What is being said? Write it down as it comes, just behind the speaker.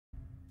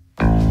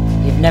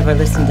never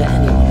listened to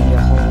anyone in your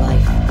whole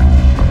life.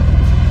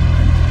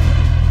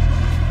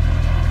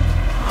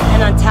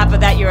 And on top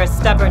of that, you're a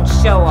stubborn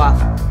show-off.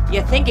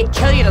 You think it'd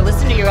kill you to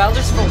listen to your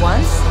elders for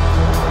once?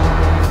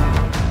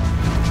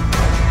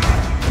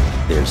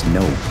 There's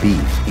no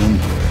beef in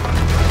here.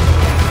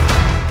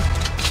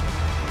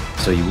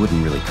 So you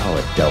wouldn't really call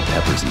it bell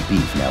peppers and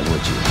beef, now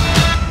would you?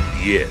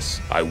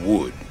 Yes, I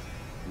would.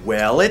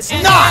 Well, it's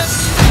not!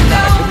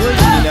 Like a chameleon,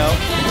 you know.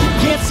 You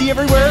can't see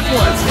everywhere at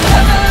once.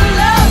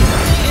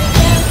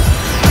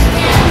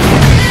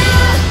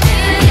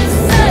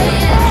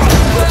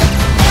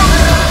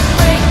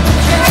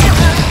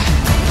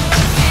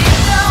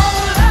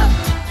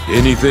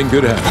 Anything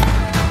could happen.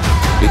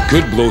 It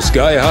could blow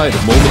sky high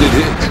the moment it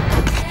hits.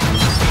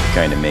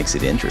 Kinda makes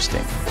it interesting.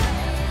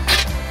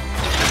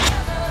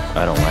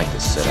 I don't like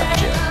this setup,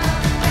 Jeff.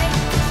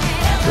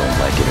 Don't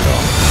like it at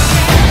all.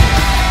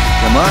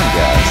 Come on,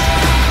 guys.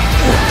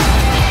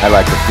 I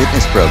like the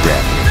fitness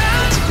program here.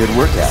 It's a good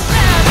workout.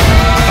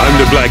 I'm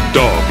the black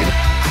dog. And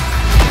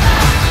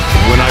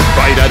when I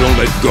bite, I don't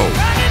let go.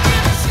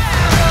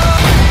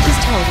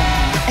 Just hold on.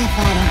 If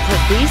I don't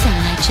put these on,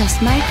 I just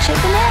might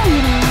chicken out,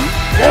 you know.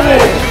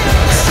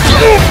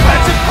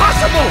 That's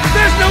impossible!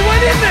 There's no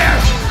one in there!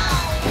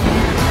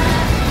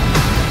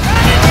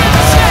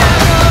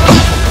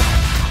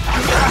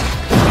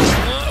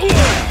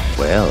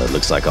 Well, it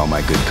looks like all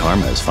my good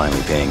karma is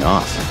finally paying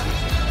off.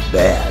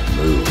 Bad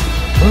move.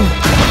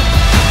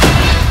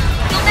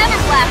 You'll never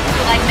blast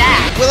me like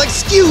that. Well,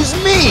 excuse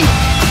me!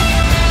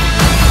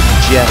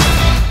 Jeff,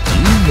 do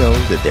you know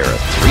that there are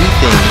 3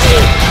 things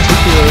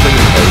particularly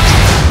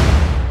opposed?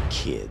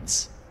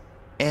 Kids,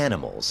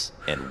 animals,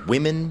 and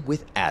women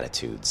with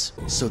attitudes.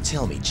 So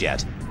tell me,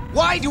 Jet,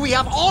 why do we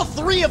have all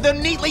 3 of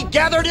them neatly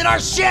gathered in our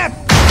ship?